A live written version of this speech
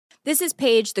This is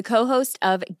Paige, the co-host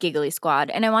of Giggly Squad,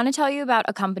 and I want to tell you about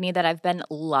a company that I've been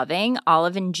loving,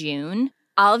 Olive and June.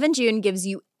 Olive and June gives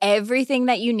you everything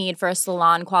that you need for a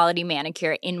salon-quality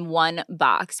manicure in one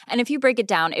box. And if you break it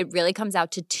down, it really comes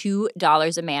out to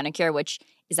 $2 a manicure, which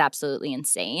is absolutely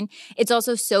insane. It's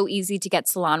also so easy to get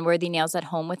salon-worthy nails at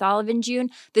home with Olive and June.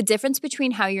 The difference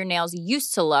between how your nails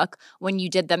used to look when you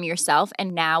did them yourself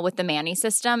and now with the Mani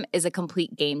system is a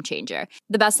complete game changer.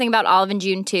 The best thing about Olive and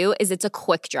June, too, is it's a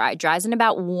quick dry. Dries in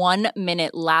about 1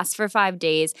 minute, lasts for 5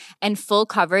 days, and full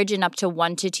coverage in up to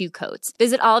 1 to 2 coats.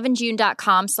 Visit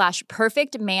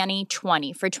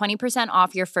oliveandjune.com/perfectmani20 for 20%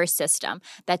 off your first system.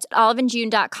 That's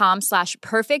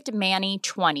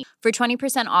oliveandjune.com/perfectmani20 for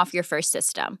 20% off your first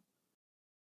system.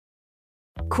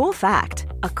 Cool fact,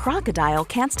 a crocodile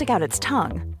can't stick out its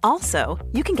tongue. Also,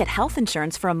 you can get health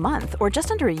insurance for a month or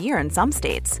just under a year in some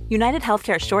states. United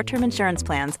Healthcare short-term insurance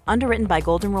plans, underwritten by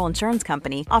Golden Rule Insurance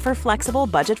Company, offer flexible,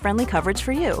 budget-friendly coverage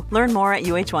for you. Learn more at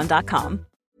uh1.com.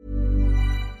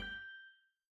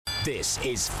 This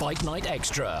is Fight Night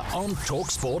Extra on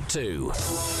TalkSport 2.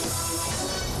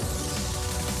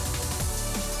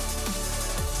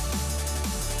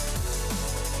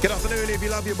 Good afternoon. If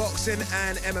you love your boxing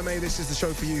and MMA, this is the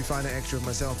show for you. Find It Extra with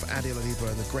myself, Adi Oladipo,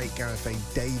 and the great Gareth A.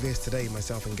 Davis. Today,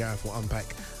 myself and Gareth will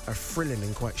unpack a thrilling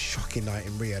and quite shocking night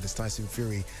in Riyadh as Tyson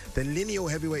Fury, the lineal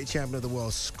heavyweight champion of the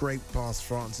world, scraped past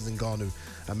Francis Ngannou,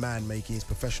 a man making his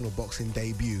professional boxing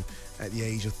debut at the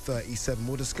age of 37.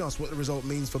 We'll discuss what the result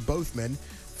means for both men.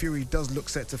 Fury does look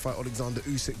set to fight Alexander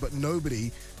Usyk, but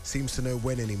nobody seems to know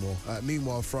when anymore.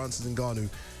 Meanwhile, Francis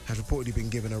Ngannou has reportedly been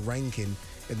given a ranking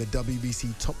in the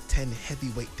WBC top 10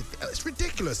 heavyweight. It's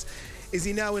ridiculous. Is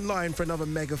he now in line for another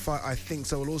mega fight? I think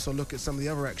so. We'll also look at some of the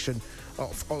other action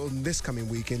on this coming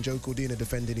weekend. Joe Cordina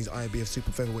defending his IBF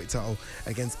super featherweight title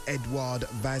against Edward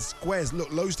Vazquez. Look,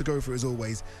 loads to go through as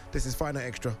always. This is Fight Night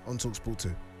Extra on TalkSport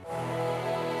 2.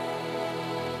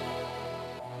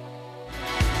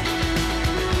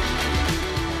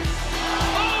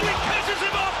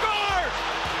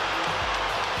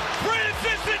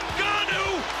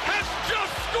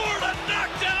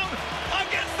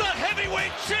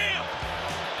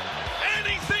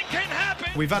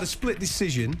 We've had a split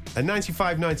decision, a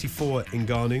 95-94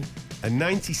 Ngannou, a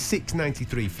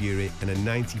 96-93 Fury, and a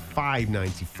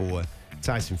 95-94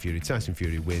 Tyson Fury. Tyson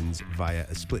Fury wins via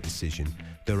a split decision.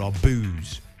 There are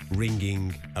boos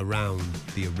ringing around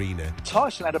the arena.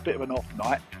 Tyson had a bit of an off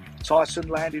night. Tyson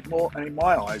landed more, and in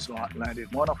my eyes,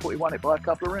 landed more, and I thought he won it by a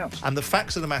couple of rounds. And the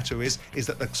facts of the matter is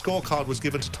that the scorecard was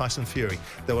given to Tyson Fury.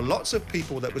 There were lots of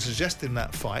people that were suggesting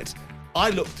that fight. I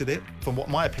looked at it from what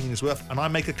my opinion is worth, and I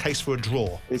make a case for a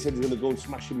draw. They said he's going to go and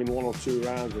smash him in 1 or 2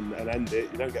 rounds and end it.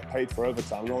 You don't get paid for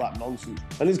overtime and all that nonsense.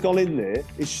 And he's gone in there,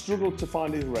 he's struggled to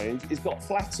find his range, he's got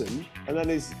flattened, and then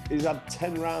he's had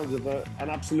 10 rounds of an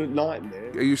absolute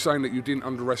nightmare. Are you saying that you didn't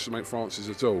underestimate Francis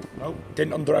at all? No,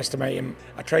 didn't underestimate him.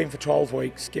 I trained for 12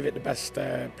 weeks, give it the best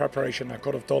preparation I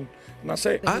could have done, and that's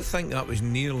it. I think that was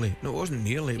nearly, no, it wasn't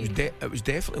nearly, it was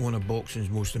definitely one of boxing's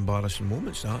most embarrassing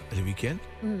moments, that, of the weekend.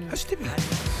 Has to be.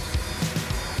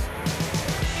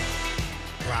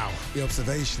 Wow, the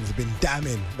observations have been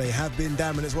damning. They have been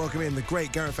damning. Let's welcome in the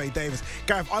great Gareth A. Davis.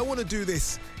 Gareth, I want to do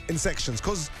this in sections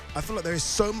because I feel like there is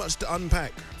so much to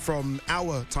unpack from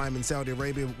our time in Saudi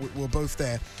Arabia. We're both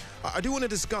there. I do want to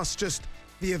discuss just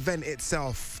the event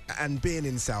itself and being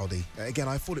in Saudi. Again,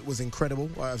 I thought it was incredible.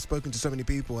 I've spoken to so many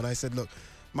people and I said, look,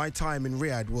 my time in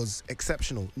Riyadh was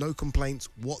exceptional. No complaints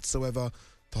whatsoever.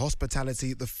 The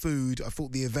hospitality, the food, I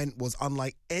thought the event was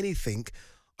unlike anything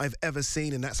I've ever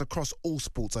seen, and that's across all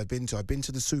sports I've been to. I've been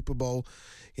to the Super Bowl,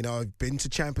 I've been to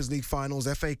Champions League finals,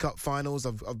 FA Cup finals,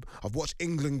 I've watched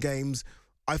England games.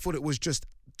 I thought it was just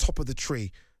top of the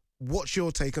tree. What's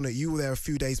your take on it? You were there a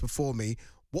few days before me.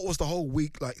 What was the whole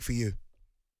week like for you?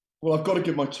 Well, I've got to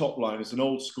give my top line. As an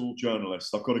old school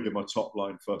journalist, I've got to give my top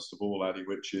line first of all, Addy,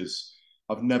 which is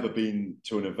I've never been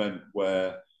to an event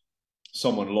where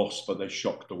someone lost, but they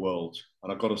shocked the world.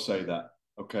 And I've got to say that,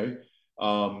 okay?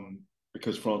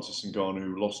 Because Francis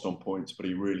Ngannou lost on points, but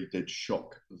he really did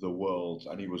shock the world,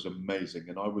 and he was amazing.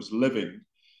 And I was living,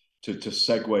 to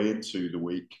segue into the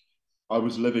week, I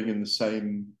was living in the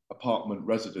same apartment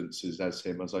residences as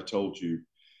him, as I told you.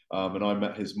 And I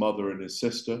met his mother and his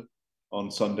sister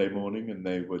on Sunday morning, and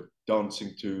they were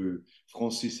dancing to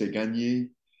Francis est gagné,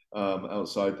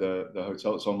 outside the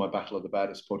hotel. It's on my Battle of the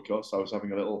Baddest podcast. I was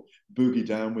having a little boogie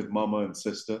down with mama and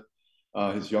sister,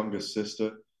 his youngest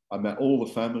sister. I met all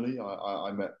the family.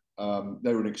 I met,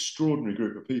 they were an extraordinary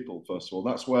group of people, first of all.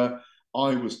 That's where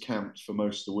I was camped for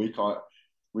most of the week.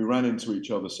 We ran into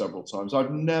each other several times.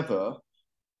 I've never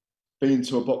been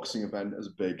to a boxing event as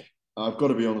big I've got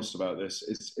to be honest about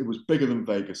this. It was bigger than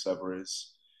Vegas ever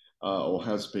is, or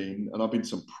has been. And I've been to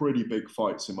some pretty big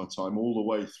fights in my time, all the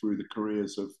way through the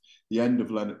careers of the end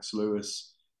of Lennox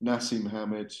Lewis, Nassim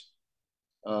Hamed,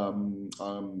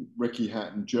 Ricky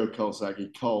Hatton, Joe Calzaghe,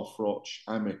 Carl Froch,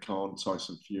 Amir Khan,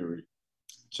 Tyson Fury,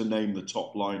 to name the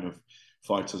top line of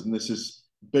fighters. And this is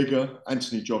bigger,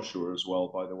 Anthony Joshua as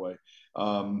well, by the way.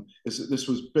 This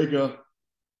was bigger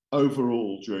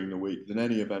overall during the week than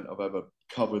any event I've ever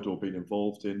covered or been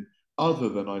involved in, other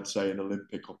than, I'd say, an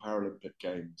Olympic or Paralympic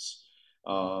Games.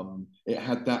 It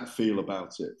had that feel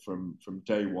about it from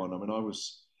day one. I mean, I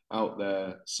was out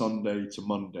there Sunday to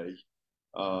Monday,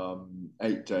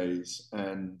 8 days,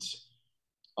 and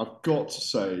I've got to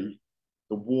say,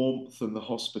 the warmth and the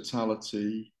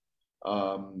hospitality,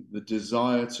 the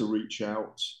desire to reach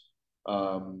out,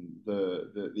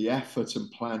 the effort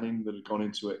and planning that had gone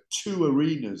into it. 2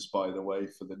 arenas, by the way,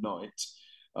 for the night.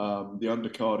 The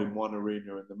undercard in one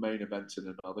arena and the main event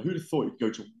in another. Who'd have thought you'd go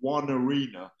to one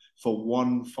arena for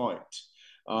one fight?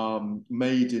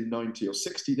 Made in 90 or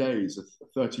 60 days,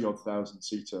 a 30-odd thousand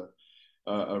seater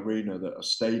arena, that a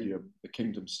stadium, the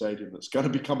Kingdom Stadium, that's going to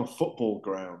become a football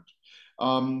ground.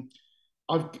 I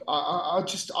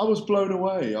was blown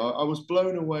away. I was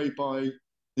blown away by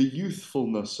the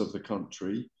youthfulness of the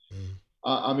country.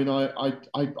 I mean,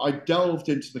 I delved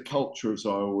into the culture, as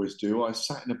I always do. I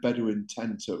sat in a Bedouin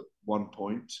tent at one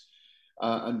point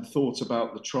and thought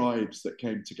about the tribes that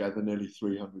came together nearly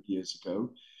 300 years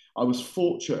ago. I was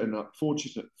fortunate enough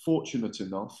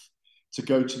to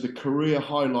go to the career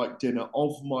highlight dinner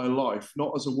of my life,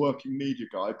 not as a working media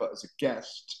guy, but as a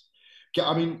guest.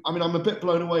 I mean, I'm a bit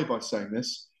blown away by saying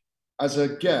this. As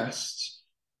a guest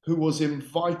who was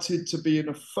invited to be in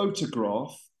a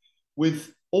photograph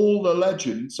with all the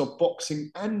legends of boxing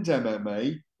and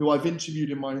MMA who I've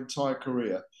interviewed in my entire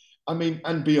career. I mean,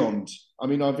 and beyond. I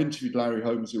mean, I've interviewed Larry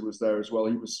Holmes, who was there as well.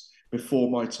 He was before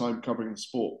my time covering the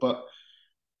sport. But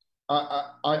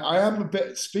I am a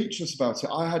bit speechless about it.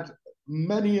 I had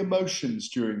many emotions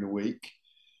during the week.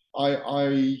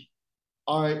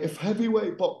 If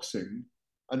heavyweight boxing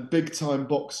and big time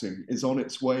boxing is on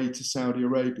its way to Saudi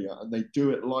Arabia and they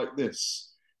do it like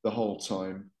this the whole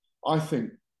time, I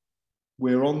think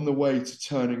we're on the way to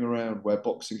turning around where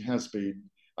boxing has been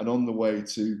and on the way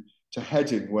to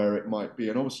heading where it might be.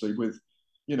 And obviously with,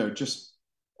 just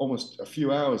almost a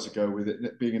few hours ago with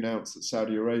it being announced that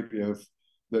Saudi Arabia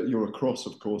that Euro Cross,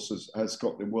 of course, has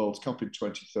got the World Cup in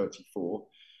 2034.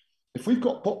 If we've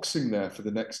got boxing there for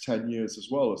the next 10 years as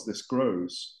well as this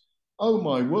grows, oh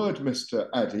my word, Mr.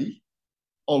 Addy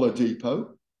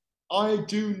Oladipo, I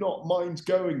do not mind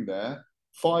going there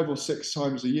 5 or 6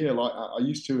 times a year, like I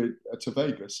used to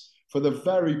Vegas, for the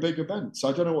very big events.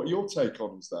 I don't know what your take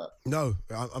on is that. No,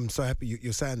 I'm so happy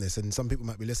you're saying this, and some people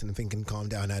might be listening thinking, calm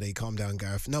down, Addy, calm down,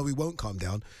 Gareth. No, we won't calm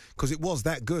down, because it was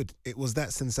that good. It was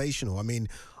that sensational. I mean,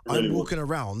 really I'm walking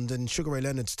around, and Sugar Ray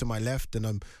Leonard's to my left,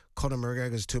 and Conor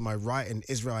McGregor's to my right, and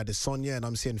Israel Adesanya, and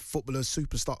I'm seeing footballers,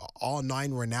 superstar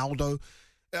R9, Ronaldo.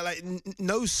 Like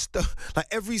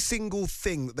every single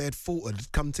thing that they had fought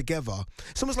had come together.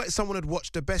 It's almost like someone had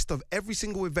watched the best of every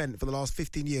single event for the last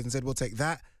 15 years and said, we'll take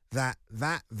that,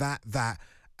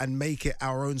 and make it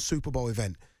our own Super Bowl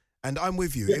event. And I'm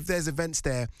with you. If there's events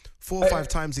there 4 or 5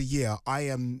 times a year,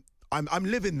 I'm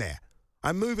living there.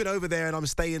 I'm moving over there and I'm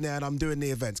staying there and I'm doing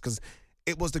the events because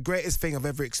it was the greatest thing I've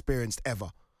ever experienced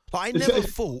ever. Like I never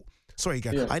thought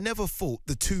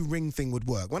the 2-ring thing would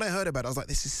work. When I heard about it, I was like,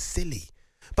 this is silly.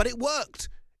 But it worked.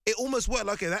 It almost worked.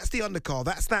 Okay, that's the undercard.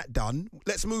 That's that done.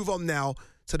 Let's move on now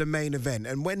to the main event.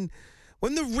 And when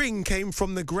the ring came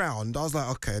from the ground, I was like,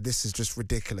 okay, this is just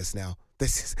ridiculous now.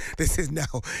 This is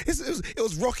now. It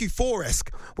was Rocky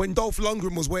IV-esque when Dolph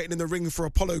Lundgren was waiting in the ring for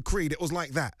Apollo Creed. It was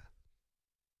like that.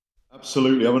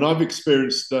 Absolutely. I mean, I've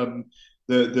experienced the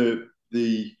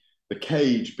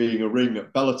cage being a ring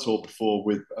at Bellator before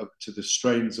with to the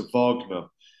strains of Wagner.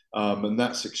 And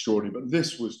that's extraordinary. But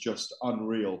this was just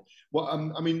unreal.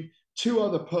 Well, I mean, 2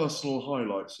 other personal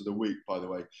highlights of the week, by the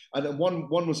way. And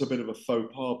one was a bit of a faux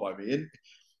pas by me.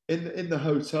 In the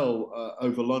hotel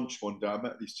over lunch one day, I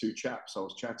met these 2 chaps. I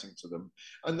was chatting to them.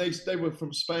 And they were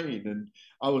from Spain. And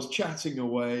I was chatting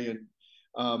away and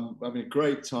having a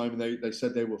great time. And they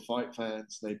said they were fight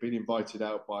fans. They'd been invited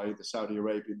out by the Saudi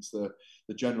Arabians, the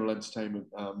General Entertainment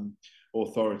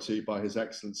Authority, by His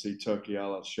Excellency Turki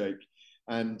Al-Sheikh.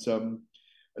 And so,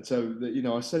 I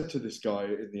said to this guy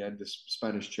in the end, this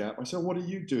Spanish chap, I said, what do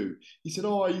you do? He said,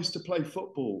 oh, I used to play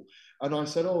football. And I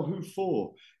said, oh, who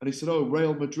for? And he said, oh,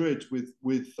 Real Madrid with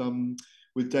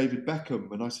David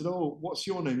Beckham. And I said, oh, what's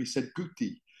your name? He said,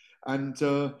 Guti. And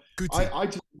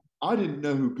Guti. I didn't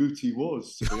know who Guti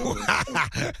was, to be honest.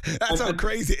 That's how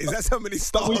crazy it is. That's how many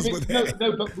stars were there.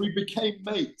 No, but we became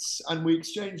mates and we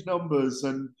exchanged numbers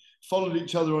and followed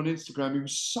each other on Instagram. He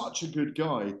was such a good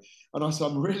guy. And I said,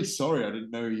 I'm really sorry I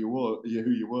didn't know who you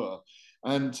were.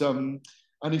 And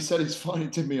he said, it's fine,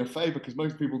 it did me a favour because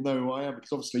most people know who I am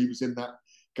because obviously he was in that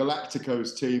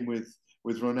Galacticos team with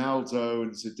Ronaldo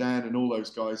and Zidane and all those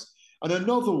guys. And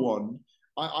another one,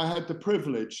 I had the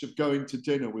privilege of going to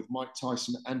dinner with Mike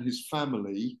Tyson and his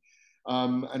family,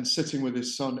 and sitting with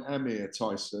his son Amir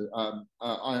Tyson,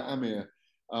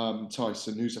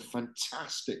 who's a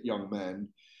fantastic young man.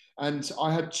 And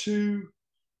I had two,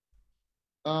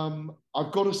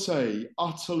 I've got to say,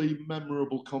 utterly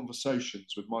memorable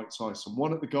conversations with Mike Tyson.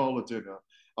 One at the gala dinner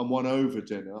and one over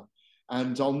dinner,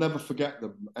 and I'll never forget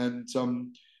them. And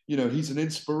he's an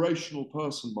inspirational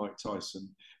person, Mike Tyson,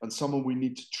 and someone we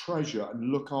need to treasure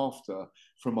and look after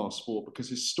from our sport because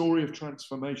his story of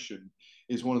transformation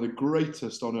is one of the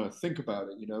greatest on earth. Think about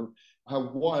it,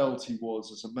 how wild he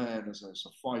was as a man, as a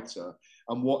fighter,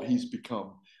 and what he's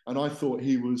become. And I thought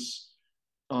he was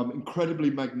incredibly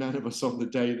magnanimous on the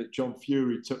day that John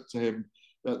Fury took to him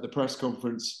at the press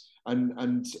conference.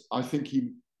 And I think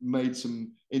he made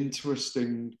some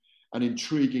interesting and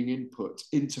intriguing input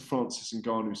into Francis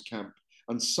Ngannou's camp.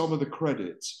 And some of the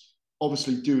credit,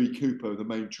 obviously Dewey Cooper, the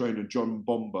main trainer, John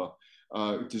Bomber,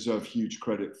 deserve huge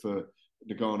credit for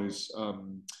Ngannou's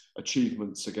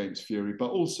achievements against Fury.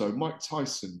 But also Mike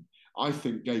Tyson, I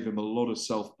think, gave him a lot of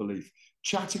self-belief.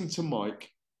 Chatting to Mike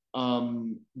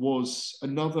was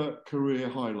another career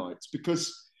highlight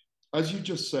because, as you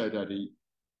just said, Eddie,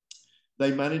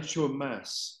 they managed to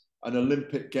amass an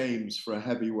Olympic Games for a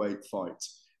heavyweight fight.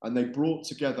 And they brought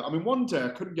together, one day I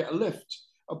couldn't get a lift.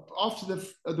 After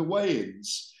the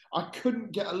weigh-ins, I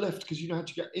couldn't get a lift because you had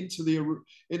to get into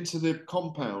the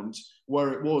compound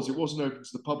where it was. It wasn't open to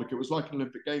the public. It was like an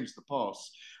Olympic Games, the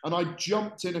pass. And I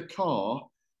jumped in a car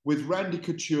with Randy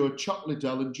Couture, Chuck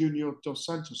Liddell, and Junior Dos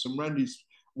Santos, and Randy's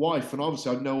wife. And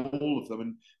obviously I know all of them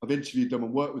and I've interviewed them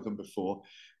and worked with them before.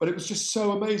 But it was just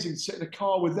so amazing to sit in a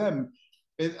car with them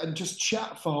and just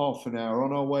chat for half an hour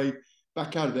on our way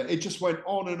back out of there. It just went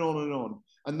on and on and on.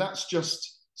 And that's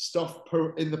just stuff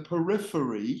in the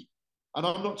periphery. And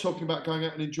I'm not talking about going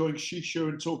out and enjoying shisha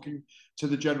and talking to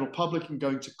the general public and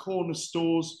going to corner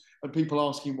stores and people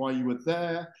asking why you were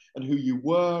there and who you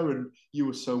were and you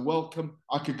were so welcome.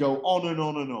 I could go on and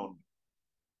on and on.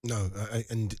 No,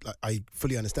 I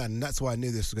fully understand. And that's why I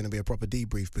knew this was going to be a proper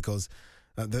debrief because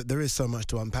there is so much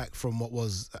to unpack from what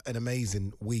was an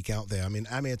amazing week out there.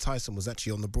 Amir Tyson was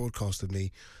actually on the broadcast with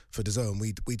me for DAZN.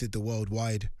 We did the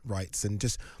worldwide rights, and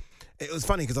just it was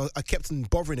funny because I kept on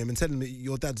bothering him and telling him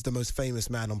your dad's the most famous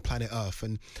man on planet Earth.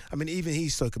 And even he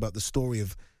spoke about the story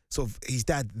of sort of his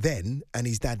dad then and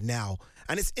his dad now.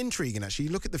 And it's intriguing, actually.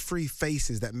 You look at the three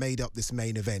faces that made up this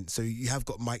main event. So you have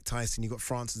got Mike Tyson, you've got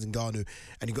Francis Ngannou,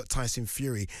 and you've got Tyson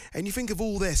Fury. And you think of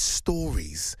all their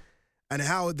stories and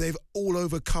how they've all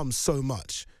overcome so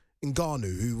much.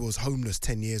 Ngannou, who was homeless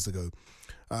 10 years ago.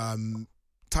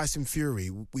 Tyson Fury,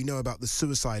 we know about the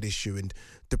suicide issue and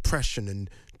depression and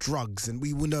drugs. And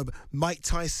we will know Mike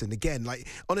Tyson, again,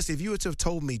 honestly, if you were to have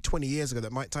told me 20 years ago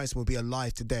that Mike Tyson would be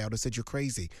alive today, I would have said you're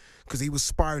crazy because he was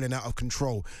spiraling out of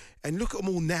control. And look at them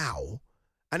all now.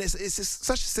 And it's just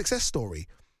such a success story.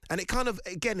 And it kind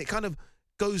of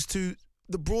goes to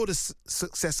the broader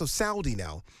success of Saudi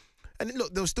now. And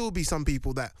look, there'll still be some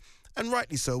people that, and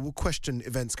rightly so, will question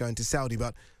events going to Saudi,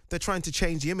 but they're trying to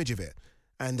change the image of it.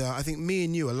 And I think me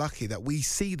and you are lucky that we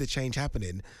see the change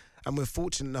happening and we're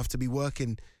fortunate enough to be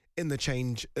working in the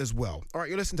change as well. All right,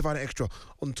 you're listening to Fight Night Extra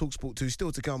on TalkSport 2.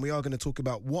 Still to come, we are going to talk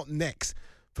about what next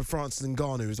for Francis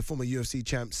Ngannou, who's a former UFC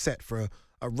champ set for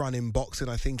a run in boxing,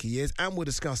 I think he is. And we'll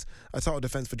discuss a title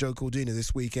defence for Joe Cordina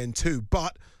this weekend too.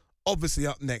 But obviously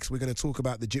up next, we're going to talk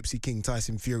about the Gypsy King,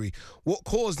 Tyson Fury. What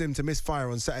caused him to miss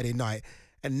fire on Saturday night?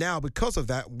 And now, because of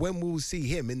that, when we'll see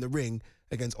him in the ring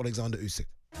against Alexander Usyk.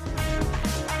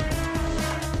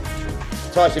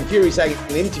 Tyson Fury saying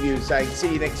in an interview, saying,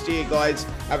 see you next year, guys,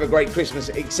 have a great Christmas,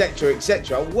 etc.,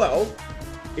 etc. Well,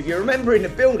 if you remember in the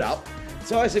build-up,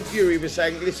 Tyson Fury was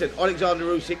saying, listen, Alexander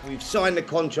Usyk, we've signed the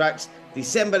contracts,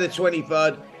 December the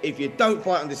 23rd. If you don't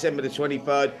fight on December the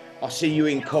 23rd, I'll see you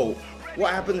in court.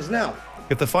 What happens now?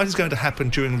 If the fight is going to happen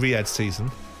during Riyadh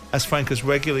season, as Frank has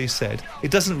regularly said,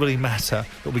 it doesn't really matter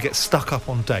that we get stuck up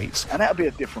on dates. And that'll be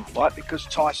a different fight because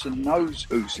Tyson knows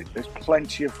Usyk. There's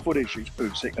plenty of footage of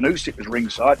Usyk, and Usyk was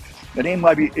ringside. And he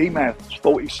may have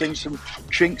thought he's seen some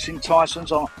chinks in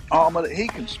Tyson's armour that he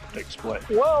can exploit.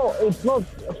 Well, it's not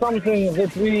something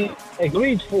that we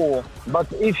agreed for,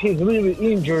 but if he's really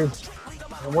injured,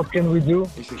 What can we do?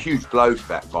 It's a huge blow for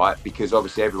that fight because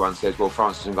obviously everyone says, well,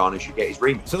 Francis Ngannou should get his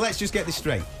rematch. So let's just get this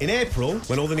straight. In April,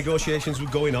 when all the negotiations were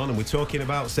going on and we're talking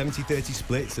about 70-30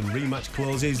 splits and rematch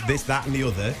clauses, this, that and the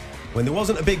other, when there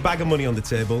wasn't a big bag of money on the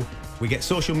table, we get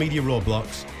social media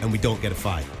roadblocks and we don't get a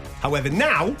fight. However,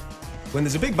 now, when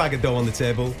there's a big bag of dough on the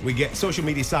table, we get social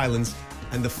media silence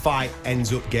and the fight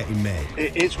ends up getting made.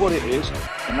 It is what it is,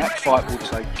 and that fight will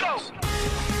take place.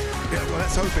 Yeah, well,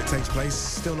 let's hope it takes place.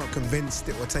 Still not convinced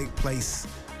it will take place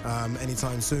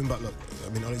anytime soon. But look, I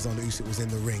mean, Alexander Usyk was in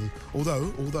the ring.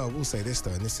 Although I will say this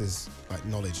though, and this is like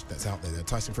knowledge that's out there.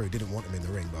 Tyson Fury didn't want him in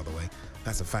the ring, by the way.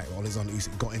 That's a fact. Alexander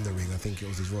Usyk got in the ring. I think it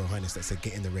was His Royal Highness that said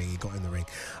get in the ring. He got in the ring.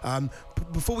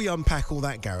 Before we unpack all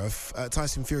that, Gareth,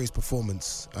 Tyson Fury's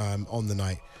performance on the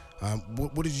night,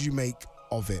 what did you make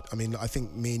of it? I mean, I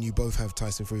think me and you both have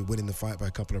Tyson Fury winning the fight by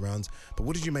a couple of rounds, but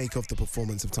what did you make of the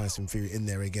performance of Tyson Fury in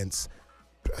there against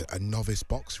a novice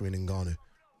boxer in Ngannou?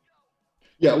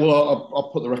 Yeah, well,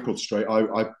 I'll put the record straight.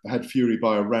 I had Fury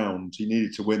by a round. He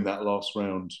needed to win that last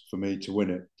round for me to win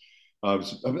it.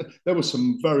 There were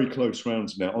some very close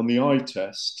rounds now. On the eye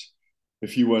test,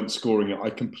 if you weren't scoring it, I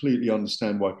completely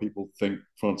understand why people think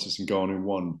Francis Ngannou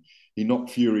won. He knocked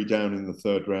Fury down in the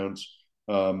third round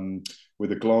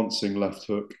with a glancing left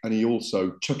hook, and he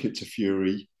also took it to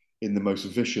Fury in the most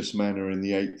vicious manner in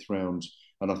the eighth round.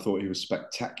 And I thought he was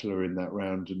spectacular in that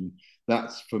round. And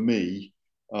that's, for me,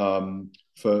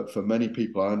 for many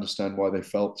people, I understand why they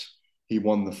felt he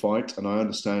won the fight, and I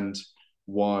understand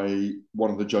why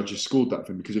one of the judges scored that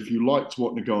for him. Because if you liked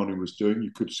what Ngannou was doing,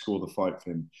 you could score the fight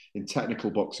for him. In technical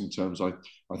boxing terms, I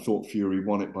thought Fury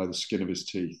won it by the skin of his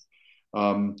teeth.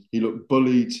 He looked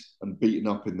bullied and beaten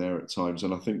up in there at times,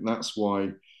 and I think that's why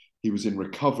he was in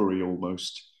recovery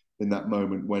almost in that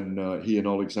moment when he and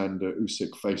Alexander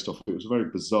Usyk faced off. It was a very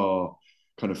bizarre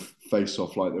kind of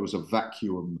face-off, like there was a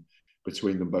vacuum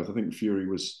between them both. I think Fury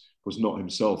was not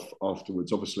himself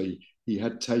afterwards. Obviously, he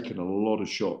had taken a lot of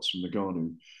shots from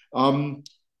Ngannou.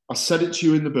 I said it to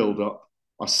you in the build-up.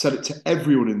 I said it to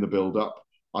everyone in the build-up.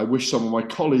 I wish some of my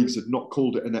colleagues had not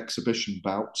called it an exhibition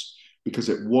bout, because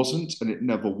it wasn't, and it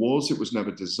never was. It was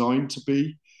never designed to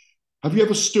be. Have you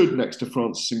ever stood next to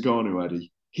Francis Ngannou,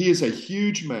 Eddie? He is a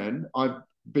huge man. I've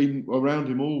been around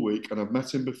him all week, and I've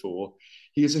met him before.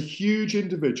 He is a huge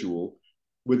individual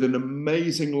with an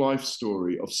amazing life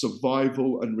story of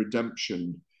survival and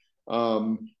redemption.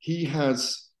 He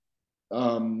has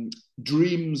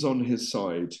dreams on his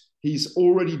side. He's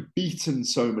already beaten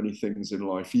so many things in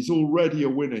life. He's already a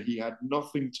winner. He had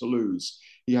nothing to lose.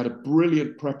 He had a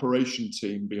brilliant preparation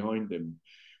team behind him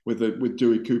with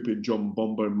Dewey Cooper and John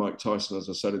Bombo and Mike Tyson, as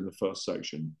I said in the first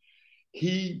section.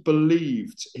 He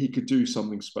believed he could do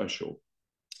something special.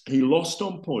 He lost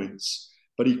on points,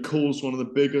 but he caused one of the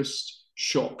biggest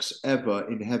shocks ever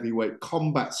in heavyweight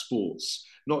combat sports,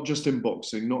 not just in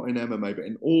boxing, not in MMA, but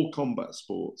in all combat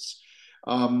sports.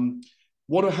 How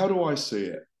do I see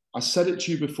it? I said it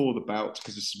to you before the bout,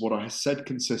 because this is what I said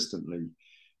consistently.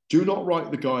 Do not write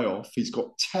the guy off. He's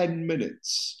got 10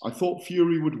 minutes. I thought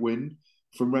Fury would win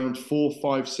from round 4,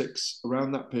 5, 6,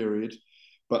 around that period.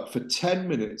 But for 10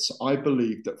 minutes, I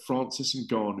believed that Francis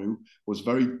Ngannou was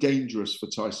very dangerous for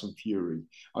Tyson Fury.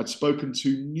 I'd spoken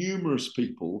to numerous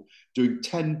people doing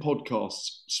 10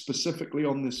 podcasts specifically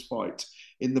on this fight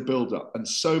in the build-up. And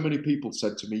so many people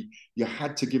said to me, you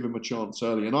had to give him a chance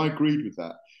early. And I agreed with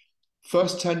that.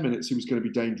 First 10 minutes, he was going to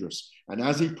be dangerous. And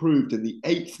as he proved in the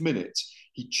 8th minute,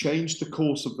 he changed the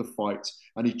course of the fight,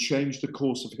 and he changed the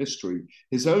course of history,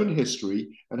 his own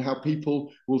history, and how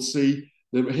people will see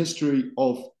the history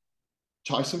of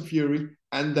Tyson Fury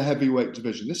and the heavyweight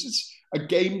division. This is a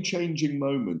game-changing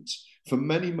moment for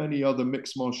many, many other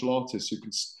mixed martial artists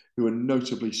who are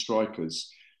notably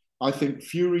strikers. I think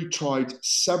Fury tried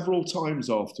several times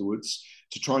afterwards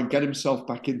to try and get himself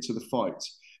back into the fight.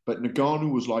 But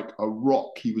Ngannou was like a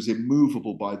rock. He was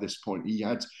immovable by this point. He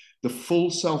had the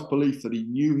full self-belief that he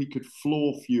knew he could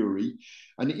floor Fury.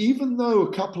 And even though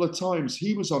a couple of times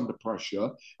he was under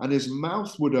pressure and his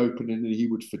mouth would open and he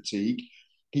would fatigue,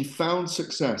 he found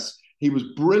success. He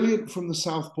was brilliant from the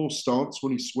southpaw stance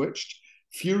when he switched.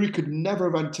 Fury could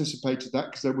never have anticipated that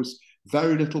because there was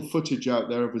very little footage out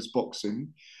there of his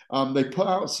boxing. They put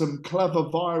out some clever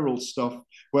viral stuff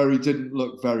where he didn't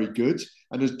look very good.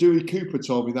 And as Dewey Cooper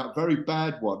told me, that very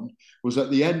bad one was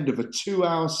at the end of a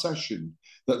 2-hour session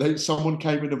that someone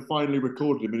came in and finally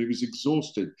recorded him and he was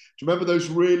exhausted. Do you remember those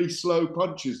really slow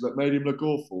punches that made him look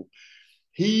awful?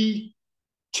 He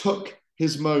took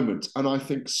his moment. And I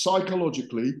think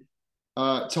psychologically,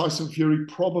 Tyson Fury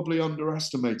probably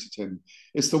underestimated him.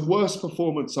 It's the worst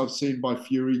performance I've seen by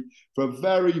Fury for a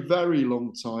very, very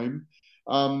long time.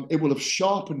 It will have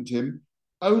sharpened him.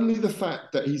 Only the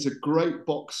fact that he's a great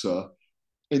boxer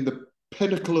in the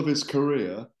pinnacle of his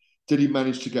career did he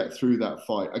manage to get through that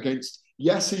fight against.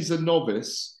 Yes, he's a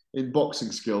novice in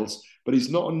boxing skills, but he's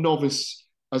not a novice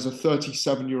as a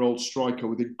 37-year-old striker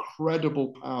with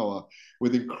incredible power,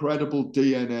 with incredible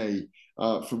DNA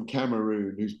from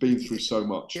Cameroon, who's been through so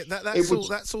much. Yeah,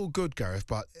 that's all good, Gareth,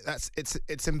 but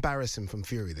it's embarrassing from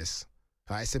Fury. This,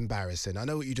 it's embarrassing. I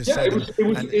know what you just said.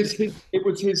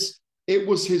 It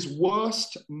was his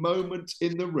worst moment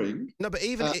in the ring. No, but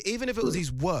even if it was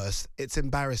his worst, it's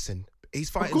embarrassing. He's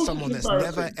fighting someone that's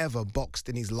never ever boxed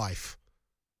in his life.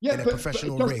 In a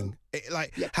professional ring.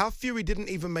 How Fury didn't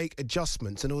even make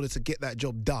adjustments in order to get that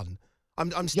job done.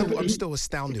 I'm still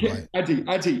astounded by it.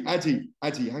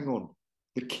 Addy, hang on.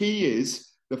 The key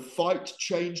is the fight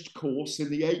changed course in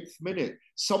the 8th minute.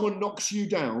 Someone knocks you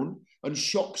down and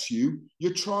shocks you,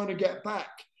 you're trying to get back.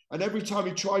 And every time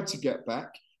he tried to get back,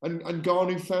 and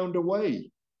Ngannou found a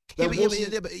way. But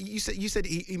you said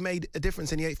he made a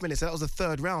difference in the 8th minute. So that was the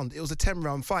 3rd round. It was a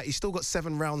 10-round fight. He's still got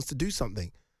 7 rounds to do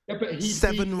something. Yeah, but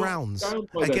 7 rounds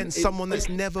against someone that's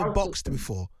never boxed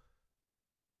before.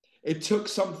 It took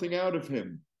something out of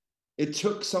him.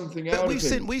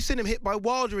 We've seen him hit by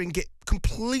Wilder and get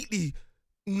completely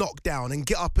knocked down and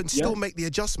get up and still make the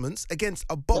adjustments against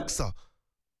a boxer. Yeah.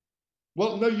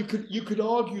 Well, no, you could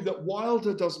argue that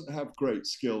Wilder doesn't have great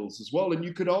skills as well, and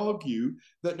you could argue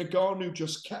that Ngannou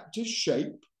just kept his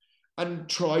shape and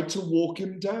tried to walk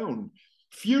him down.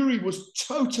 Fury was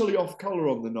totally off colour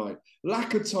on the night.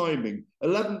 Lack of timing,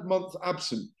 11th month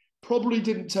absent, probably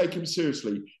didn't take him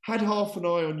seriously, had half an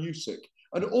eye on Usyk.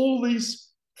 And all these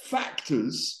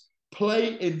factors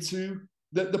play into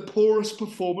the poorest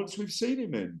performance we've seen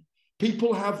him in.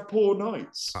 People have poor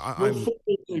nights.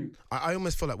 I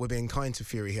almost feel like we're being kind to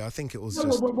Fury here. I think it was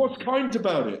what's kind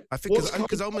about it? I think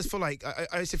because I almost feel like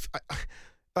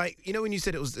like, you know, when you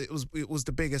said it was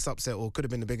the biggest upset, or could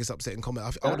have been the biggest upset in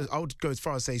combat, I would go as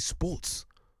far as say sports.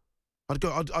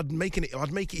 I'd make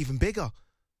it even bigger.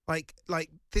 Like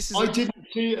this is. I didn't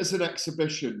see it as an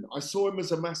exhibition. I saw him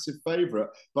as a massive favourite,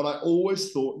 but I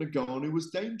always thought Ngannou was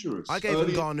dangerous. I gave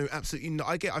Ngannou absolutely no.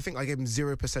 I think I gave him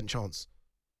 0% chance.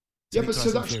 Yeah, but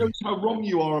so that shows how wrong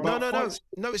you are about fights.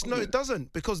 No, it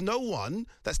doesn't, because no one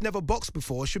that's never boxed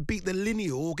before should beat the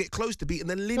lineal or get close to beating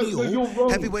the lineal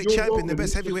heavyweight champion, the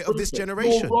best heavyweight of this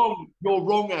generation. You're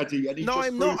wrong, Addy. No,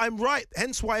 I'm not. I'm right.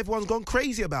 Hence why everyone's gone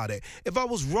crazy about it. If I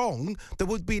was wrong, there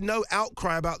would be no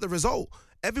outcry about the result.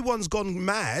 Everyone's gone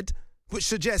mad, which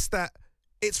suggests that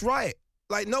it's right.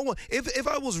 Like, no one. If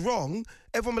I was wrong,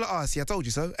 everyone would be like, see, I told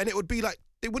you so, and it would be like,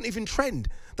 it wouldn't even trend.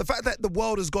 The fact that the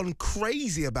world has gone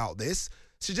crazy about this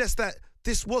suggests that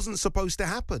this wasn't supposed to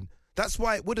happen. That's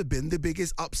why it would have been the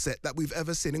biggest upset that we've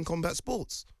ever seen in combat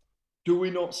sports. Do we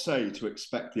not say to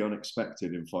expect the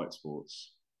unexpected in fight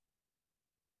sports?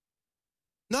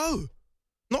 No.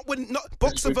 Not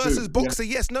boxer versus boxer,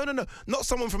 yes. No. Not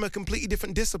someone from a completely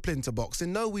different discipline to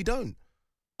boxing. No, we don't.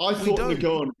 I thought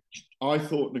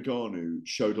Ngannou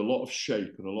showed a lot of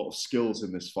shape and a lot of skills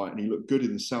in this fight, and he looked good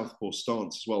in the southpaw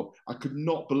stance as well. I could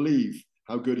not believe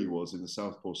how good he was in the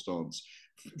southpaw stance.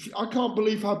 I can't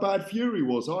believe how bad Fury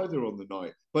was either on the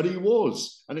night, but he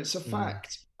was, and it's a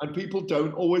fact. And people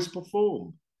don't always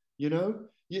perform. You know,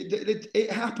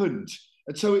 it happened,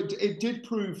 and so it did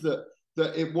prove that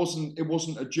it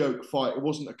wasn't a joke fight. It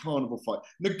wasn't a carnival fight.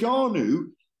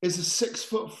 Ngannou is a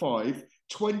 6'5",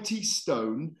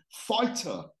 20-stone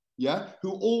fighter,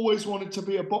 who always wanted to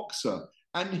be a boxer.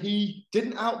 And he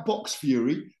didn't outbox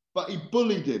Fury, but he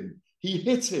bullied him. He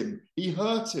hit him. He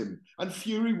hurt him. And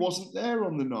Fury wasn't there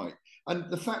on the night. And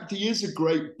the fact he is a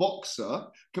great boxer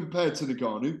compared to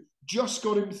Ngannou just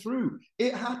got him through.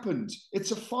 It happened.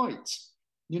 It's a fight,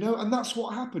 you know, and that's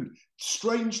what happened.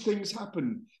 Strange things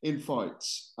happen in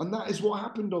fights. And that is what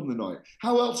happened on the night.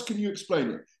 How else can you explain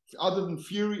it? Other than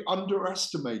Fury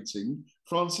underestimating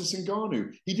Francis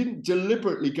Ngannou. He didn't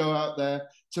deliberately go out there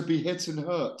to be hit and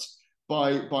hurt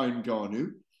by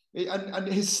Ngannou. And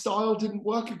his style didn't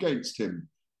work against him.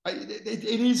 It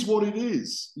is what it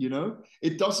is, you know?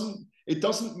 It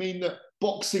doesn't mean that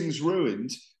boxing's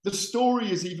ruined. The story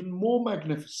is even more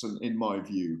magnificent in my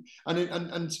view.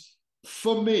 And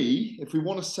for me, if we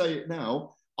want to say it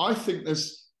now, I think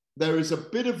there is a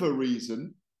bit of a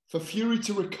reason for Fury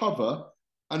to recover,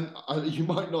 and you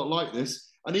might not like this,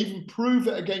 and even prove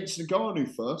it against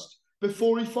Ngannou first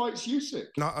before he fights Usyk.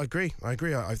 No, I agree.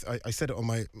 I said it on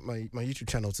my YouTube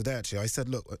channel today, actually. I said,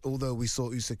 look, although we saw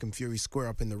Usyk and Fury square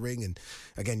up in the ring, and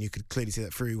again, you could clearly see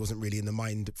that Fury wasn't really in the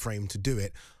mind frame to do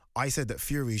it, I said that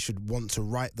Fury should want to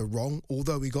right the wrong.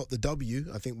 Although we got the W,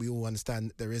 I think we all understand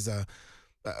that there is a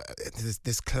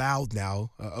this cloud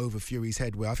now over Fury's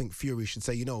head where I think Fury should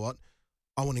say, you know what,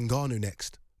 I want Ngannou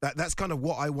next. That's kind of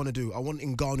what I want to do. I want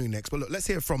Ngannou next. But look, let's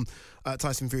hear from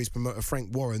Tyson Fury's promoter,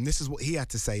 Frank Warren. This is what he had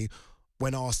to say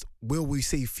when asked, will we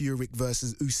see Fury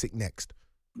versus Usyk next?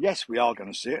 Yes, we are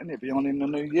going to see it, and it'll be on in the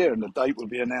new year, and the date will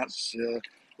be announced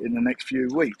in the next few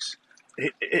weeks.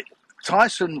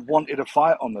 Tyson wanted a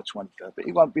fight on the 23rd, but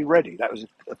he won't be ready. That was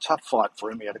a tough fight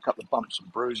for him. He had a couple of bumps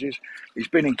and bruises. He's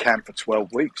been in camp for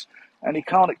 12 weeks, and he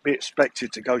can't be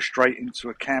expected to go straight into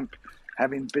a camp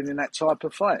having been in that type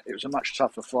of fight. It was a much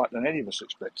tougher fight than any of us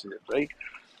expected it to be.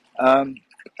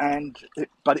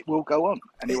 But it will go on,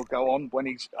 and it will go on when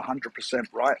he's 100%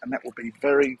 right, and that will be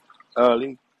very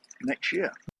early next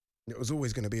year. It was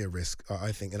always going to be a risk,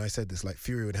 I think, and I said this, like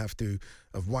Fury would have to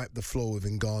have wiped the floor with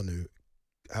Ngannou,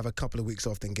 have a couple of weeks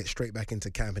off, then get straight back into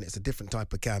camp, and it's a different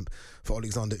type of camp for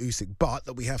Alexander Usyk. But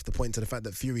that we have to point to the fact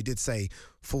that Fury did say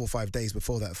 4 or 5 days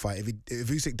before that fight, if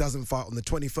Usyk doesn't fight on the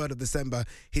 23rd of December,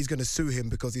 he's going to sue him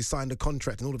because he signed a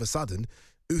contract, and all of a sudden,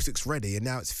 Usyk's ready, and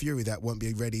now it's Fury that won't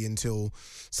be ready until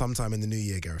sometime in the new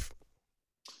year, Gareth.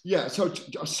 Yeah, so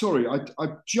sorry, I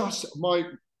just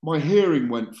my hearing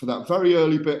went for that very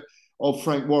early bit of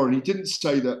Frank Warren. He didn't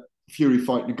say that Fury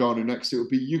fight Ngannou next. It would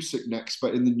be Usyk next,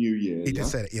 but in the new year. He did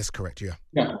say it. Yes, correct. Yeah.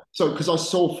 Yeah. So because I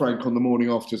saw Frank on the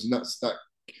morning afterwards, and that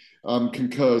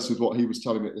concurs with what he was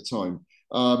telling me at the time.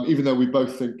 Even though we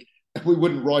both think we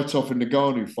wouldn't write off a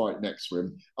Ngannou fight next for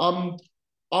him.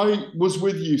 I was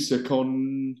with Usyk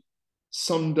on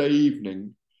Sunday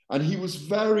evening, and he was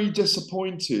very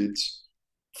disappointed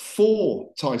for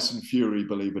Tyson Fury,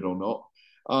 believe it or not.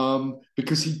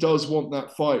 Because he does want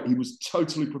that fight. He was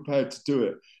totally prepared to do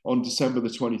it on December the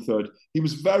 23rd. He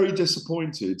was very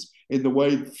disappointed in the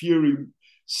way Fury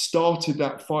started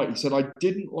that fight. He said, I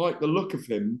didn't like the look of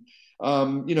him.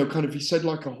 He said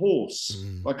like a horse,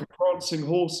 like a prancing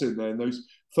horse in there in those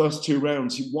first 2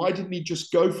 rounds. Why didn't he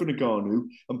just go for Ngannou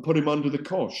and put him under the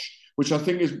cosh? Which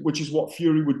is what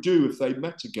Fury would do if they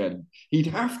met again. He'd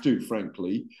have to,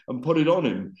 frankly, and put it on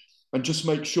him, and just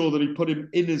make sure that he put him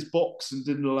in his box and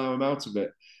didn't allow him out of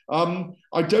it.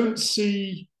 I don't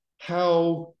see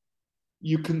how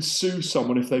you can sue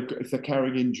someone if they're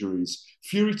carrying injuries.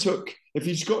 Fury if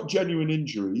he's got genuine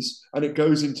injuries and it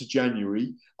goes into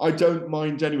January, I don't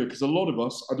mind anyway, because a lot of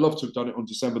us, I'd love to have done it on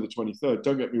December the 23rd,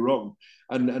 don't get me wrong,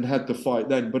 and had the fight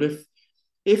then. But if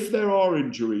there are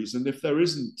injuries and if there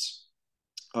isn't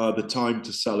the time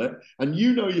to sell it, and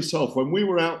you know yourself, when we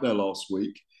were out there last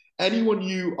week, anyone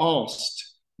you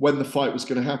asked when the fight was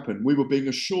going to happen, we were being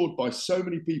assured by so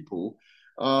many people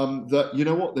that, you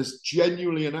know what, there's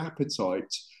genuinely an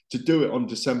appetite to do it on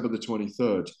December the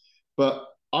 23rd. But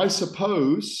I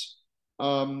suppose,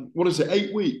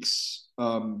 8 weeks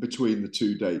between the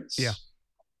two dates? Yeah.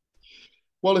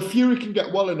 Well, if Fury can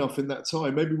get well enough in that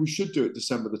time, maybe we should do it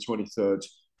December the 23rd,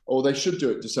 or they should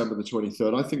do it December the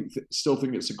 23rd. I still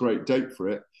think it's a great date for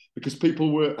it, because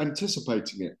people were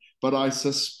anticipating it. But I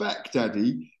suspect,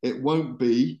 Daddy, it won't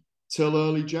be till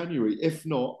early January. If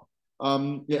not,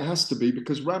 it has to be,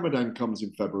 because Ramadan comes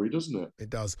in February, doesn't it? It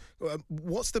does.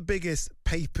 What's the biggest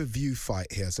pay-per-view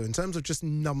fight here? So in terms of just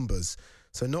numbers,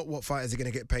 so not what fighters are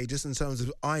going to get paid, just in terms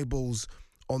of eyeballs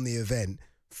on the event,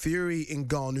 Fury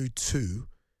Ngannou 2,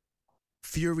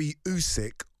 Fury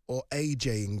Usyk, or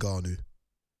AJ Ngannou?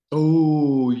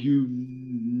 Oh, you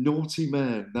naughty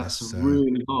man. That's a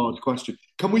really hard question.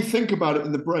 Can we think about it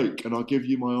in the break, and I'll give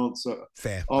you my answer?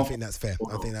 Fair. I think that's fair.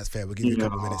 We'll give you a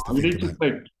couple of minutes to think about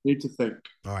it. Need to think.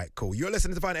 All right, cool. You're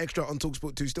listening to Fight Extra on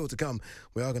TalkSport 2. Still to come,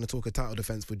 we are going to talk a title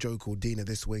defense for Joe Cordina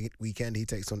this weekend. He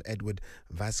takes on Edward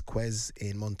Vasquez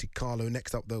in Monte Carlo.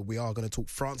 Next up, though, we are going to talk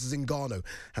Francis Ngannou.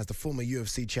 Has the former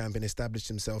UFC champion established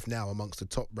himself now amongst the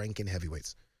top-ranking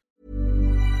heavyweights?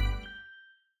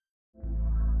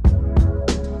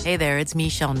 Hey there, it's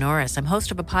Michelle Norris. I'm host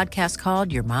of a podcast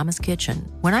called Your Mama's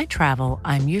Kitchen. When I travel,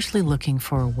 I'm usually looking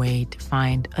for a way to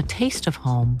find a taste of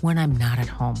home when I'm not at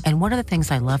home. And one of the things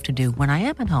I love to do when I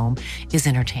am at home is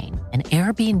entertain. And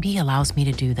Airbnb allows me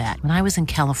to do that. When I was in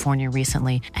California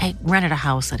recently, I rented a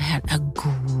house that had a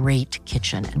great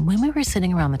kitchen. And when we were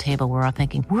sitting around the table, we were all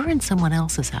thinking, we're in someone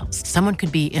else's house. Someone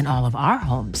could be in all of our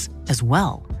homes as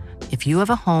well. If you have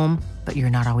a home, but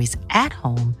you're not always at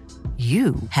home,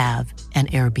 you have an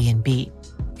Airbnb.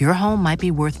 Your home might be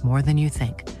worth more than you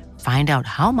think. Find out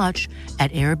how much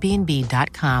at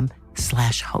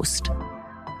airbnb.com/host.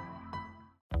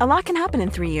 A lot can happen in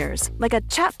 3 years, like a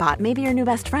chatbot may be your new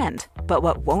best friend. But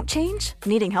what won't change?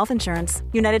 Needing health insurance.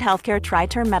 United Healthcare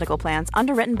Tri-Term Medical Plans,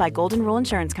 underwritten by Golden Rule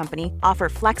Insurance Company, offer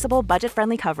flexible,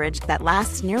 budget-friendly coverage that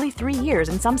lasts nearly 3 years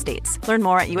in some states. Learn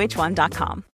more at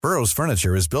uh1.com. Burrow's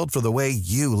furniture is built for the way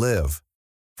you live.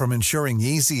 From ensuring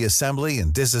easy assembly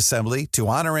and disassembly to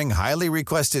honoring highly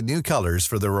requested new colors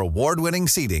for their award-winning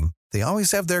seating, they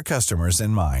always have their customers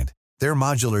in mind. Their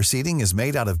modular seating is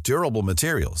made out of durable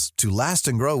materials to last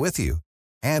and grow with you.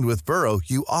 And with Burrow,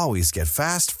 you always get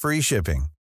fast, free shipping.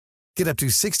 Get up to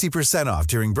 60% off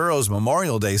during Burrow's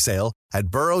Memorial Day sale at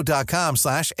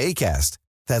burrow.com/ACAST.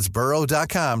 That's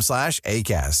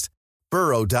burrow.com/ACAST.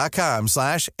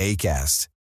 burrow.com/ACAST.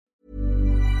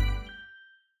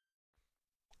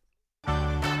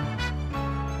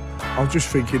 I was just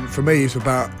thinking, for me, it's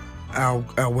about how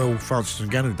well Francis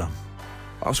Ngannou done.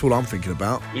 That's all I'm thinking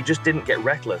about. He just didn't get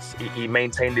reckless. He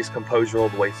maintained his composure all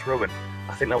the way through, and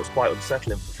I think that was quite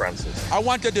unsettling for Francis. I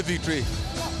wanted the victory.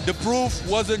 The proof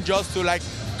wasn't just to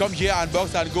come here and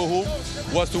box and go home,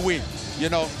 was to win.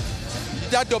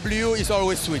 That W is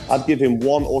always sweet. I'd give him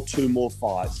 1 or 2 more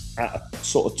fights at a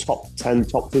sort of top 10,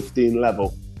 top 15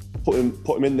 level. Put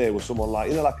him in there with someone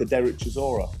like a Derek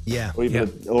Chisora. Yeah. Or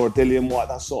even or a Dillian White,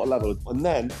 that sort of level. And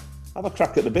then have a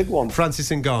crack at the big one.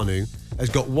 Francis Ngannou has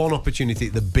got one opportunity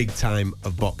at the big time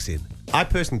of boxing. I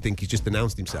personally think he's just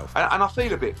announced himself. And I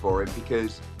feel a bit for him,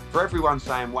 because for everyone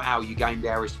saying, wow, you gained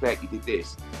our respect, you did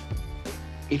this.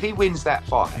 If he wins that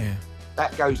fight,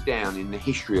 that goes down in the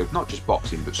history of not just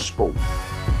boxing, but sport.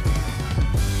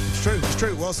 It's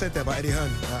true. Well said there by Eddie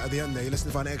Hearn. At the end there, you listen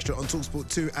to Find Extra on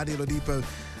TalkSport 2. Adi Oladipo,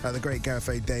 the great Gareth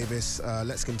A. Davis.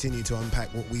 Let's continue to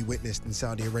unpack what we witnessed in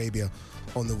Saudi Arabia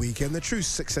on the weekend. The true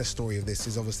success story of this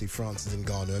is obviously Francis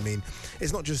Ngannou. I mean,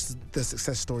 it's not just the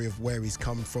success story of where he's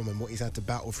come from and what he's had to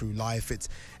battle through life. It's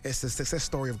the success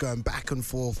story of going back and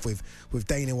forth with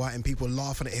Dana White and people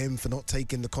laughing at him for not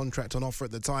taking the contract on offer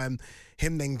at the time.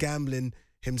 Him then gambling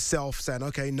himself, saying,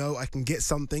 okay, no, I can get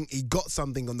something. He got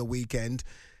something on the weekend.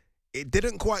 It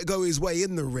didn't quite go his way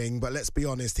in the ring, but let's be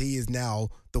honest, he is now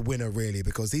the winner, really,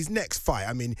 because his next fight,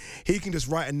 I mean, he can just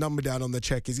write a number down on the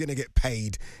check. He's going to get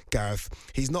paid, Gareth.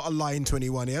 He's not a lying to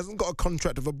anyone. He hasn't got a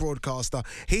contract with a broadcaster.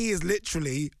 He is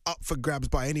literally up for grabs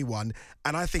by anyone,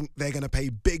 and I think they're going to pay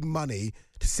big money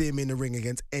to see him in the ring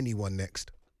against anyone next.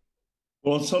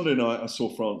 Well, on Sunday night, I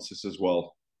saw Francis as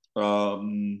well.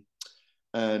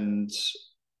 And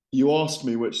you asked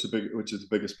me which is the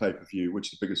biggest pay-per-view,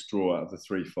 which is the biggest draw out of the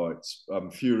 3 fights.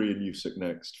 Fury and Usyk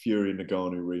next, Fury and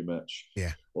Ngannou rematch.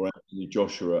 Yeah. Or Anthony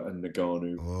Joshua and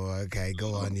Ngannou. Oh, okay,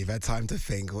 go on. You've had time to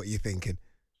think. What are you thinking?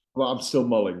 Well, I'm still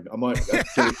mulling. I might.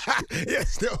 Yeah,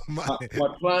 still mulling.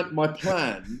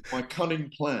 My cunning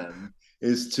plan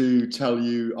is to tell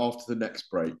you after the next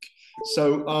break.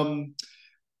 So,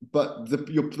 but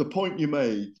the point you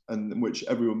made, and which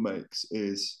everyone makes,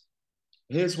 is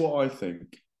here's what I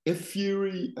think. If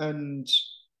Fury and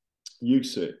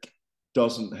Usyk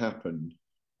doesn't happen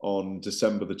on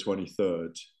December the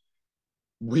 23rd,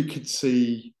 we could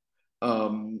see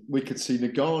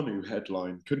Ngannou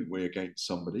headline, couldn't we, against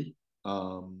somebody,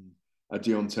 a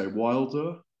Deontay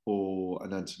Wilder or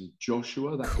an Anthony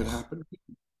Joshua? That could happen.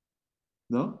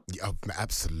 No? Oh,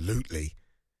 absolutely.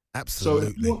 So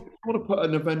if you want to put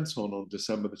an event on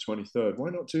December the 23rd, why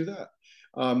not do that?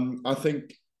 I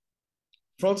think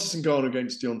Francis Ngannou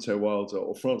against Deontay Wilder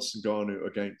or Francis Ngannou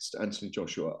against Anthony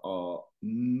Joshua are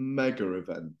mega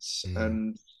events.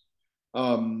 And,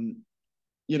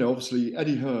 obviously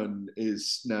Eddie Hearn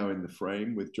is now in the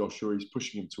frame with Joshua. He's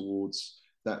pushing him towards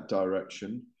that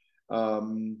direction.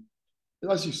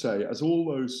 As you say, as all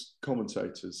those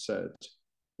commentators said,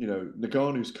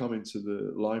 Ngannou's come into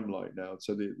the limelight now.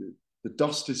 So the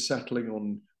dust is settling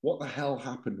on what the hell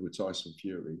happened with Tyson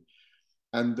Fury.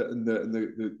 And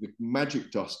the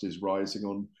magic dust is rising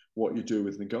on what you do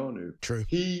with Ngannou. True.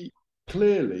 He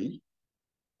clearly,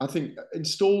 I think,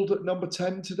 installed at number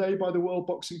 10 today by the World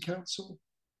Boxing Council.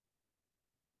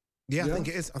 Yeah, I think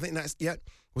it is. I think that's, yeah.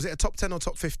 Was it a top 10 or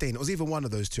top 15? It was either one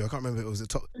of those two. I can't remember if it was a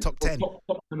top 10. Top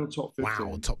 10 or top 15.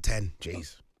 Wow, top 10.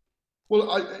 Jeez.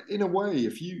 Well, in a way,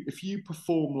 if you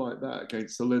perform like that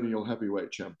against the lineal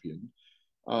heavyweight champion,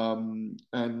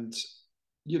 and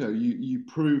you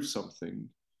prove something,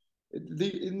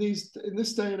 in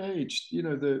this day and age,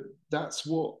 that's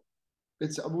what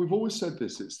it's. We've always said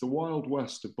this. It's the Wild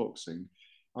West of boxing.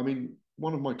 I mean,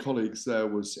 one of my colleagues there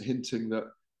was hinting that,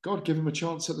 God, give him a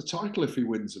chance at the title if he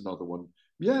wins another one.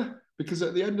 Yeah, because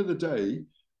at the end of the day,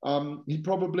 he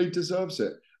probably deserves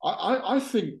it. I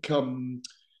think,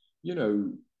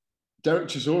 Derek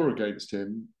Chisora against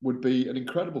him would be an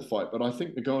incredible fight, but I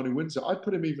think Ngannou wins it. I'd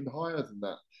put him even higher than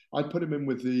that. I'd put him in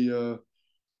with the,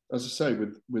 as I say,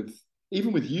 with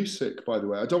even with Usyk, by the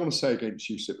way. I don't want to say against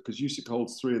Usyk because Usyk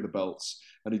holds 3 of the belts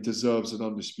and he deserves an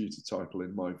undisputed title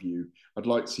in my view. I'd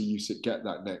like to see Usyk get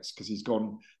that next because he's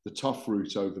gone the tough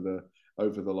route over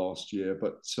over the last year.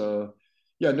 But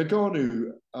yeah,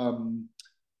 Ngannou.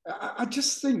 I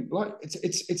just think like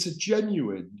it's a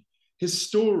genuine. His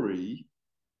story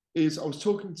is. I was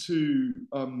talking to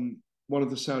one of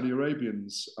the Saudi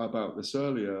Arabians about this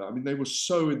earlier. I mean, they were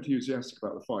so enthusiastic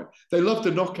about the fight. They loved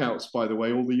the knockouts, by the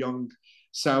way, all the young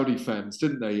Saudi fans,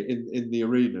 didn't they, in the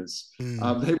arenas?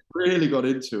 They really got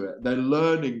into it. They're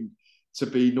learning to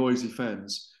be noisy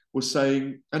fans. Were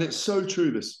saying, and it's so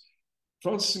true, this,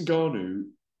 Francis Ngannou,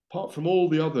 apart from all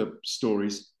the other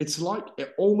stories, it's like,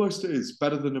 it almost is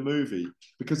better than a movie,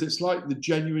 because it's like the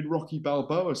genuine Rocky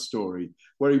Balboa story,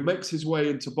 where he makes his way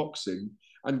into boxing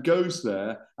and goes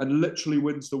there and literally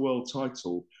wins the world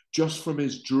title just from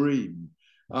his dream.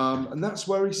 And that's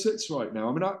where he sits right now.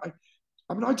 I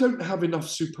mean, I don't have enough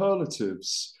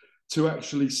superlatives to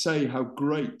actually say how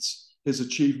great his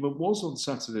achievement was on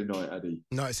Saturday night, Eddie.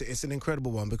 No, it's an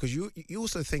incredible one, because you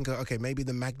also think, okay, maybe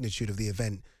the magnitude of the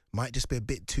event might just be a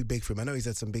bit too big for him. I know he's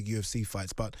had some big UFC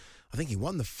fights, but I think he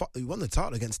won the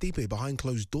title against Stipe behind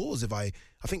closed doors. I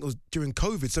think it was during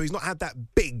COVID, so he's not had that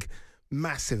big,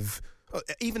 massive.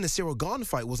 Even the Cyril Gane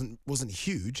fight wasn't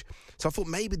huge, so I thought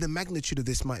maybe the magnitude of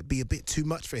this might be a bit too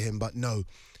much for him, but no,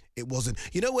 it wasn't.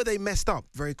 You know where they messed up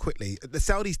very quickly? The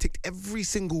Saudis ticked every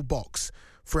single box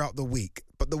throughout the week,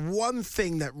 but the one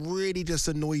thing that really just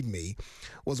annoyed me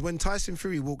was when Tyson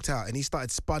Fury walked out and he started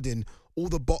spudding all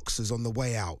the boxers on the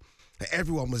way out.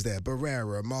 Everyone was there,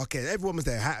 Barrera, Marquez, everyone was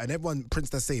there, Hatton, everyone, Prince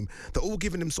Nassim. They're all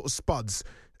giving him sort of spuds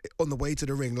on the way to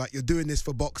the ring, like, you're doing this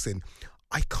for boxing.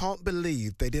 I can't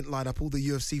believe they didn't line up all the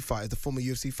UFC fighters, the former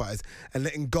UFC fighters, and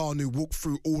letting Ngannou walk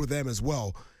through all of them as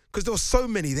well, because there were so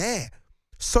many there.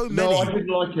 So many. No, I didn't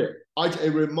like it.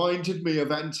 It reminded me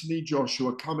of Anthony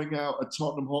Joshua coming out at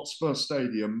Tottenham Hotspur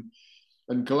Stadium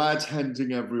and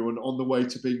glad-handing everyone on the way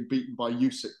to being beaten by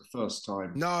Usyk the first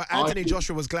time. No, Anthony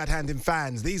Joshua was glad-handing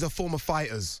fans. These are former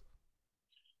fighters.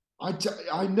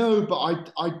 I know, but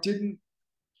I didn't.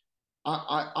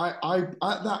 I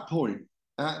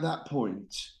at that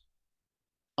point,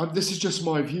 this is just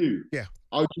my view. Yeah.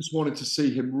 I just wanted to see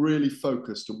him really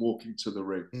focused and walking to the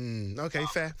ring. Okay,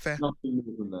 fair. Nothing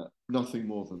more than that. Nothing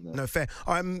more than that. No, fair.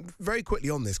 I'm very quickly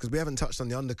on this, because we haven't touched on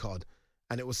the undercard,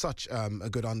 and it was such a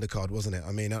good undercard, wasn't it?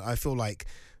 I mean, I feel like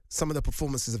some of the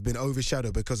performances have been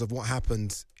overshadowed because of what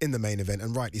happened in the main event,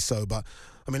 and rightly so. But,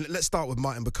 I mean, let's start with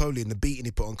Martin Bakole and the beating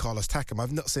he put on Carlos Takam.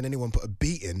 I've not seen anyone put a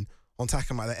beating on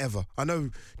Takam like that ever. I know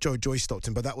Joe Joyce stopped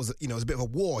him, but that was, it was a bit of a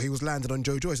war. He was landed on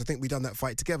Joe Joyce. I think we done that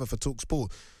fight together for Talk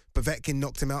Sport. Povetkin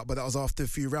knocked him out, but that was after a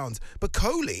few rounds. But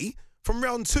Coley, from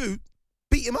round 2,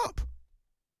 beat him up.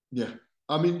 Yeah.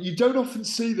 I mean, you don't often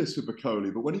see this with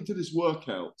Bakole, but when he did his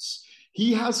workouts,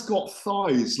 he has got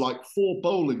thighs like 4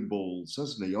 bowling balls,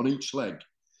 hasn't he, on each leg?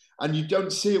 And you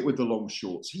don't see it with the long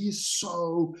shorts. He is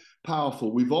so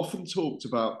powerful. We've often talked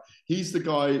about, he's the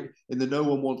guy in the No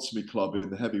One Wants Me club in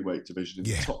the heavyweight division,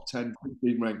 in the top 10,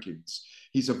 15 rankings.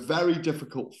 He's a very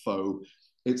difficult foe.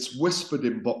 It's whispered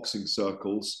in boxing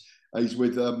circles. He's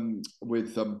with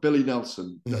Billy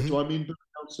Nelson. Mm-hmm. Do I mean Billy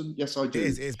Nelson? Yes, I do.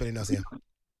 It is Billy Nelson,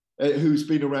 yeah. Who's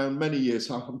been around many years.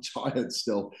 I'm tired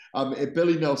still.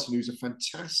 Billy Nelson, who's a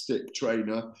fantastic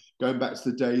trainer, going back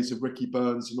to the days of Ricky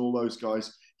Burns and all those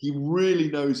guys. He really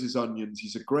knows his onions.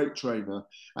 He's a great trainer.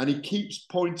 And he keeps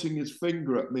pointing his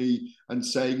finger at me and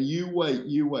saying, you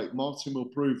wait, Martin will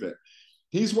prove it.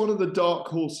 He's one of the dark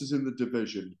horses in the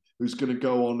division who's going to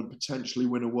go on and potentially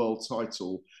win a world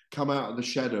title, come out of the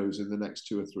shadows in the next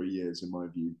 2 or 3 years, in my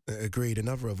view. Agreed.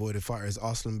 Another avoided fighter is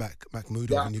Arslan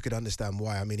Makhmudov, and you could understand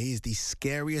why. I mean, he is the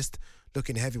scariest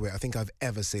looking heavyweight I think I've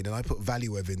ever seen, and I put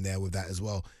Valuev in there with that as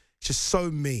well. It's just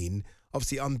so mean.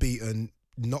 Obviously unbeaten,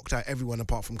 knocked out everyone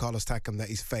apart from Carlos Takam that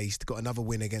he's faced, got another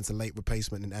win against a late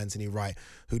replacement in Anthony Wright,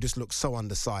 who just looks so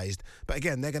undersized. But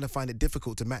again, they're going to find it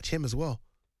difficult to match him as well.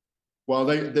 Well,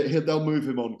 they'll move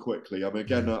him on quickly. I mean,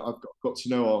 again, I've got to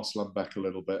know Arslan back a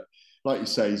little bit. Like you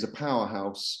say, he's a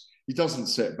powerhouse. He doesn't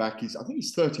sit back. I think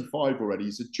he's 35 already.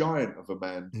 He's a giant of a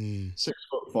man,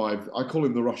 6'5". I call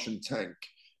him the Russian tank.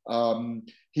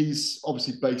 He's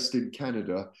obviously based in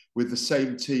Canada with the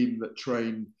same team that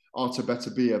trained Artur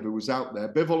Beterbiev, who was out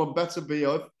there. Bivol and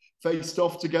Beterbiev faced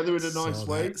off together in a nice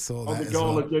way on the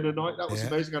gala dinner night. That was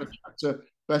amazing. I had a chat to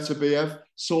Beterbiev,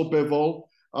 saw Bivol.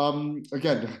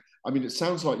 Again, I mean, it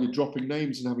sounds like you're dropping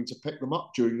names and having to pick them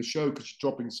up during the show because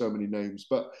you're dropping so many names.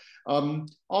 But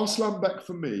Arslanbek,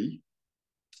 for me,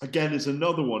 again, is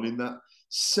another one in that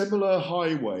similar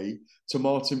highway to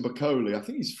Martin Bakole. I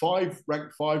think he's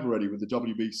ranked 5 already with the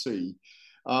WBC.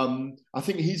 I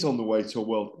think he's on the way to a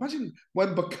world. Imagine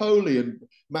when Bakole and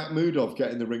Makhmudov get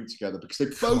in the ring together, because they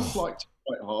both like to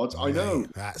fight hard. I know.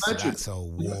 That's a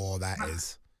war, that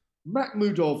is.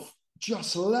 Makhmudov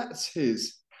just lets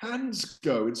his hands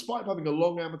go, in spite of having a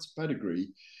long amateur pedigree,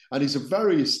 and he's a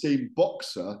very esteemed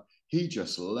boxer. He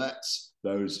just lets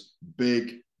those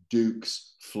big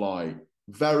dukes fly.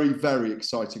 Very, very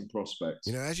exciting prospects.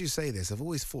 You know, as you say this, I've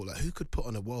always thought, like, who could put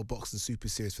on a World Boxing Super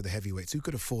Series for the heavyweights? Who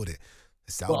could afford it?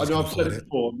 The Saudis can afford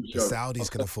it. The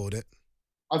Saudis can afford it.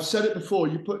 I've said it before.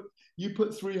 You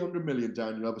put 300 million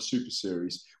down, you have a Super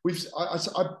Series.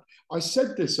 I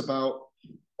said this about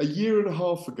a year and a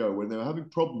half ago when they were having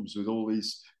problems with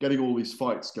getting all these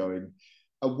fights going.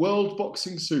 A World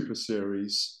Boxing Super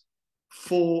Series I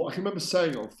can remember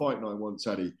saying it on Fight Night once,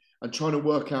 Eddie, and trying to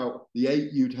work out the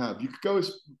 8 you'd have. You could go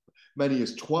as many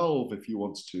as 12 if you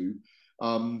wanted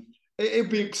to. It'd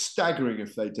be staggering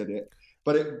if they did it,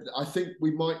 but I think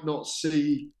we might not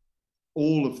see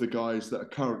all of the guys that are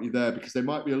currently there because they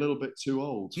might be a little bit too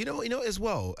old. You know as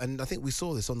well, and I think we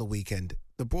saw this on the weekend,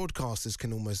 the broadcasters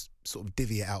can almost sort of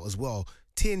divvy it out as well.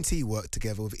 TNT work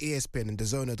together with ESPN and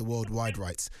DAZN of the worldwide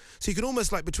rights. So you can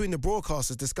almost, like, between the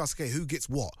broadcasters discuss, okay, who gets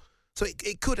what. So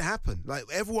it could happen. Like,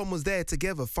 everyone was there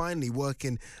together, finally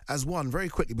working as one. Very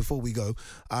quickly before we go,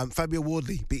 Fabio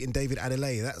Wardley beating David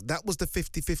Adelaide. That was the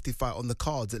 50-50 fight on the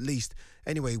cards, at least.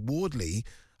 Anyway, Wardley,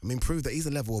 proved that he's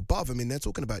a level above. They're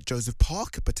talking about Joseph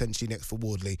Parker potentially next for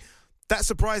Wardley. That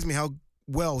surprised me how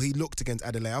well he looked against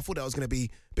Adelaide. I thought that was going to be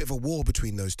a bit of a war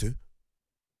between those two.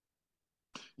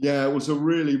 Yeah, it was a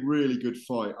really, really good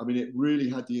fight. It really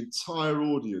had the entire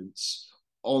audience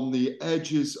on the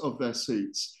edges of their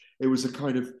seats. It was a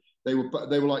kind of, they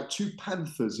were like two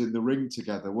panthers in the ring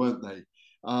together, weren't they?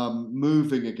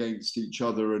 Moving against each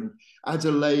other. And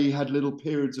Adelaide had little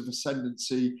periods of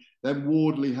ascendancy. Then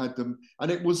Wardley had them.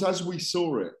 And it was, as we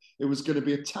saw it, it was going to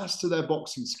be a test to their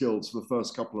boxing skills for the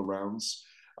first couple of rounds.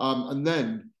 And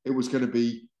then it was going to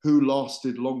be who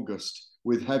lasted longest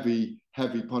with heavy,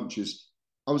 heavy punches.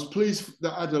 I was pleased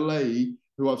that Adelaide,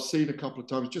 who I've seen a couple of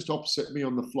times, just opposite me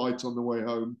on the flight on the way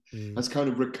home, has kind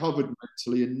of recovered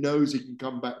mentally and knows he can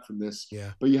come back from this.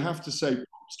 Yeah. But you have to say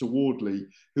props to Wardley,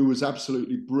 who was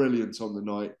absolutely brilliant on the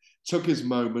night, took his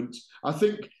moment. I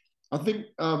think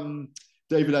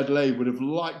David Adelaide would have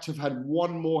liked to have had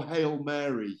one more Hail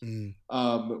Mary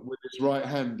with his right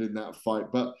hand in that fight.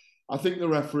 But I think the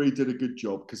referee did a good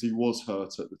job because he was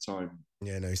hurt at the time.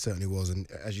 Yeah, no, he certainly was. And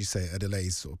as you say,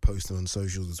 Adelaide's sort of posting on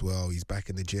socials as well. He's back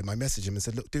in the gym. I messaged him and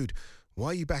said, look, dude, why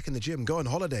are you back in the gym? Go on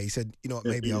holiday. He said, you know what,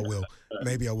 maybe I will.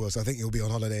 Maybe I will. So I think he'll be on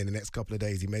holiday in the next couple of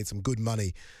days. He made some good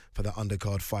money for that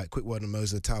undercard fight. Quick word on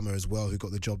Moza Tama as well, who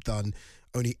got the job done.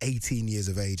 Only 18 years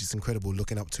of age. It's incredible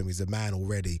looking up to him. He's a man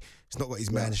already. He's not got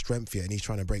his man strength yet, and he's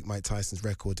trying to break Mike Tyson's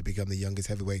record to become the youngest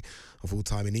heavyweight of all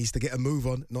time. He needs to get a move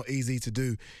on. Not easy to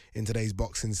do in today's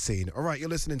boxing scene. All right, you're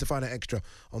listening to Fight Night Extra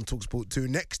on TalkSport 2.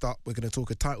 Next up, we're going to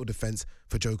talk a title defence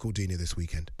for Joe Cordina this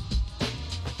weekend.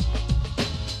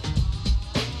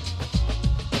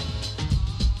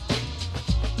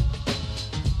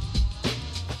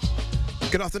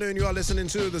 Good afternoon. You are listening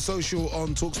to The Social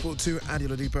on TalkSport 2. Andy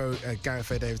Ladipo, Gareth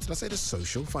Davis. Did I say The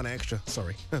Social? Find it extra.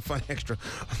 Sorry. Find it extra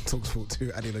on TalkSport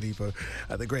 2. Andy Ladipo,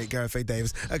 the great Gareth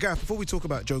Davis. Gareth, before we talk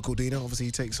about Joe Cordina, obviously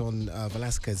he takes on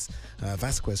Vasquez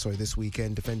this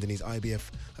weekend, defending his IBF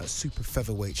super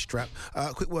featherweight strap.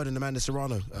 Quick word on Amanda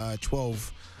Serrano.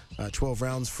 12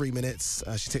 rounds, 3 minutes.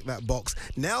 She ticked that box.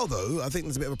 Now, though, I think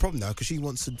there's a bit of a problem now because she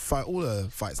wants to fight all her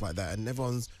fights like that, and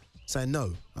everyone's saying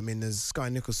no. There's Sky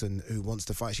Nicholson who wants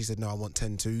to fight. She said, no, I want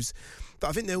 10-2s. But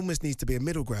I think there almost needs to be a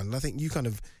middle ground. And I think you kind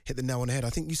of hit the nail on the head. I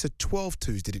think you said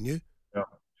 12-2s, didn't you? Yeah.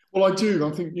 Well, I do.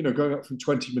 I think, going up from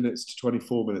 20 minutes to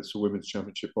 24 minutes for women's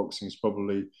championship boxing is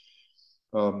probably,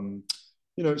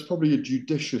 it's probably a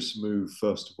judicious move,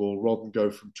 first of all, rather than go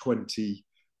from 20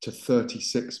 to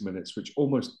 36 minutes, which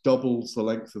almost doubles the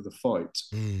length of the fight.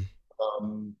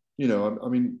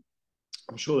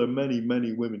 I'm sure there are many,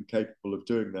 many women capable of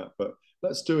doing that, but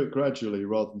let's do it gradually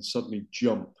rather than suddenly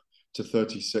jump to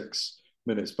 36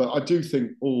 minutes. But I do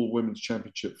think all women's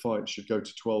championship fights should go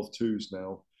to 12-2s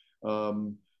now,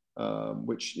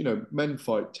 which, men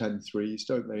fight 10-3s,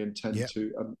 don't they? And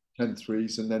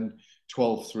 10-3s and then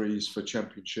 12-3s for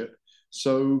championship.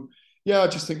 So, yeah, I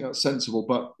just think that's sensible.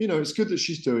 But, it's good that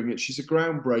she's doing it. She's a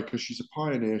groundbreaker. She's a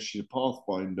pioneer. She's a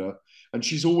pathfinder. And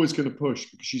she's always going to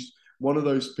push because she's one of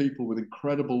those people with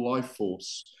incredible life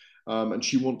force, and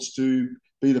she wants to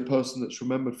be the person that's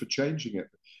remembered for changing it.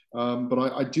 But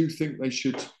I do think they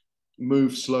should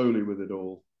move slowly with it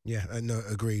all. Yeah, no,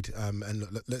 agreed. And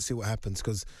let's see what happens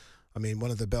because I mean,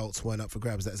 one of the belts weren't up for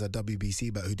grabs. That is a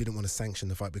WBC belt who didn't want to sanction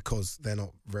the fight because they're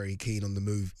not very keen on the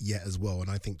move yet as well.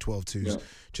 And I think 12-2s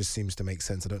just seems to make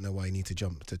sense. I don't know why you need to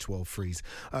jump to 12-3s.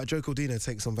 Joe Cordino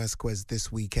takes on Vasquez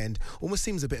this weekend. Almost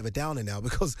seems a bit of a downer now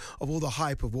because of all the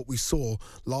hype of what we saw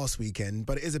last weekend.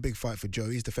 But it is a big fight for Joe.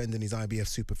 He's defending his IBF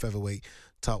super featherweight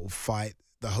title fight.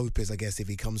 The hope is, I guess, if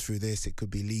he comes through this, it could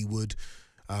be Lee Wood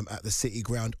at the City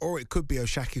Ground, or it could be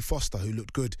Oshaki Foster, who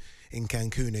looked good in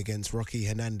Cancun against Rocky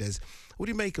Hernandez. What do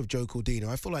you make of Joe Cordino?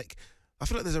 I feel like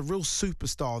there's a real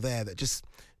superstar there that just,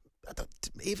 I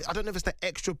don't know if it's that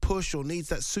extra push or needs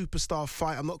that superstar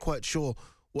fight. I'm not quite sure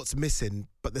what's missing,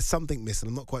 but there's something missing.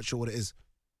 I'm not quite sure what it is.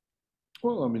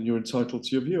 Well, I mean, you're entitled to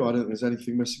your view. I don't think there's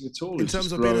anything missing at all. In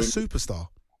terms of being a superstar?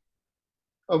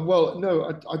 Well, no,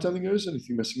 I don't think there is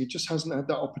anything missing. He just hasn't had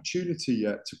that opportunity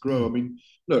yet to grow. I mean,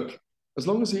 look, as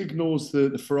long as he ignores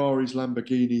the Ferraris,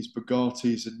 Lamborghinis,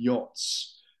 Bugattis and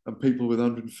yachts and people with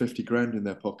 150 grand in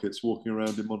their pockets walking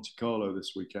around in Monte Carlo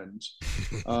this weekend,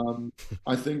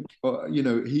 I think,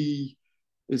 he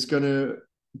is going to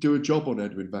do a job on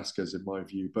Edwin Vasquez, in my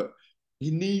view. But he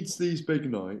needs these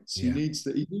big nights. Yeah. He needs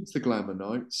the glamour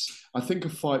nights. I think a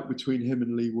fight between him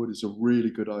and Lee Wood is a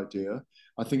really good idea.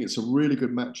 I think it's a really good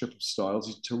matchup of styles.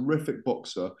 He's a terrific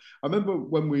boxer. I remember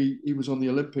when he was on the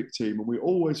Olympic team, and we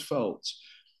always felt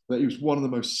that he was one of the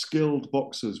most skilled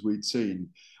boxers we'd seen.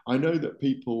 I know that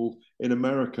people in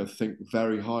America think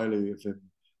very highly of him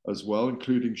as well,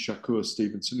 including Shakur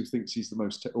Stevenson, who thinks he's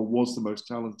was the most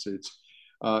talented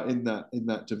in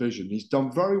that division. He's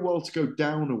done very well to go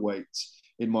down a weight,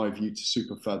 in my view, to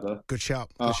super feather. Good shout,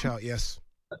 yes.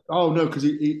 Oh no, because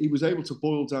he was able to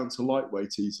boil down to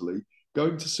lightweight easily.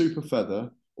 Going to super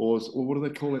feather, or what do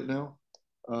they call it now?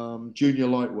 Junior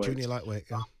lightweight. Junior lightweight,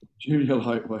 yeah. Junior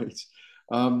lightweight.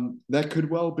 There could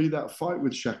well be that fight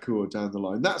with Shakur down the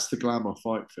line. That's the glamour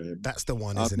fight for him. That's the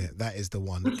one, isn't it? That is the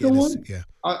one. That's the one. Yeah.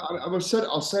 I'll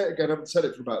say it again. I haven't said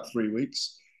it for about 3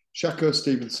 weeks. Shakur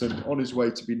Stevenson on his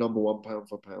way to be number one pound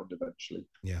for pound eventually.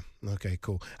 Yeah. Okay,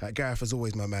 cool. Gareth, as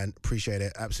always, my man, appreciate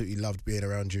it. Absolutely loved being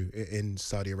around you in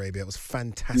Saudi Arabia. It was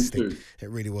fantastic. It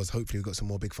really was. Hopefully we've got some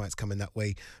more big fights coming that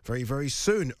way very, very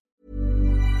soon.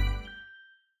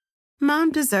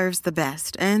 Mom deserves the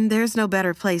best, and there's no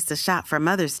better place to shop for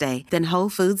Mother's Day than Whole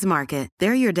Foods Market.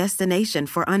 They're your destination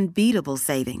for unbeatable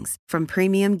savings, from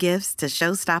premium gifts to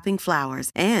show-stopping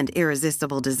flowers and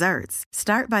irresistible desserts.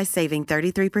 Start by saving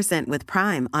 33% with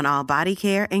Prime on all body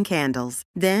care and candles.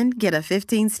 Then get a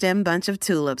 15-stem bunch of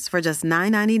tulips for just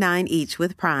 $9.99 each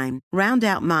with Prime. Round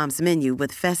out Mom's menu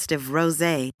with festive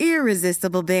rosé,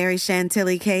 irresistible berry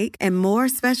chantilly cake, and more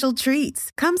special treats.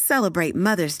 Come celebrate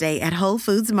Mother's Day at Whole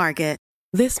Foods Market.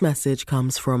 This message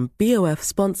comes from BOF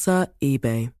sponsor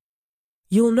eBay.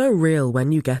 You'll know real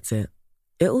when you get it.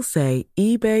 It'll say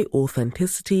eBay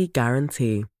Authenticity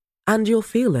Guarantee. And you'll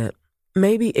feel it.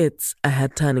 Maybe it's a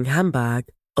head-turning handbag,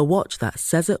 a watch that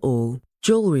says it all,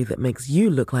 jewelry that makes you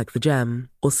look like the gem,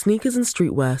 or sneakers and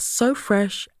streetwear so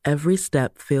fresh every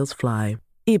step feels fly.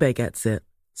 eBay gets it.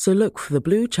 So look for the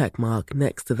blue check mark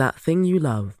next to that thing you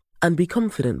love. And be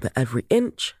confident that every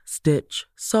inch, stitch,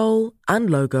 sole,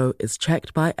 and logo is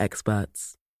checked by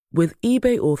experts. With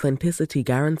eBay Authenticity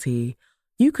Guarantee,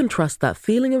 you can trust that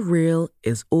feeling of real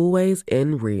is always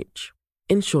in reach.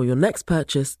 Ensure your next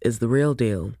purchase is the real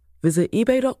deal. Visit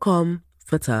eBay.com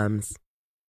for terms.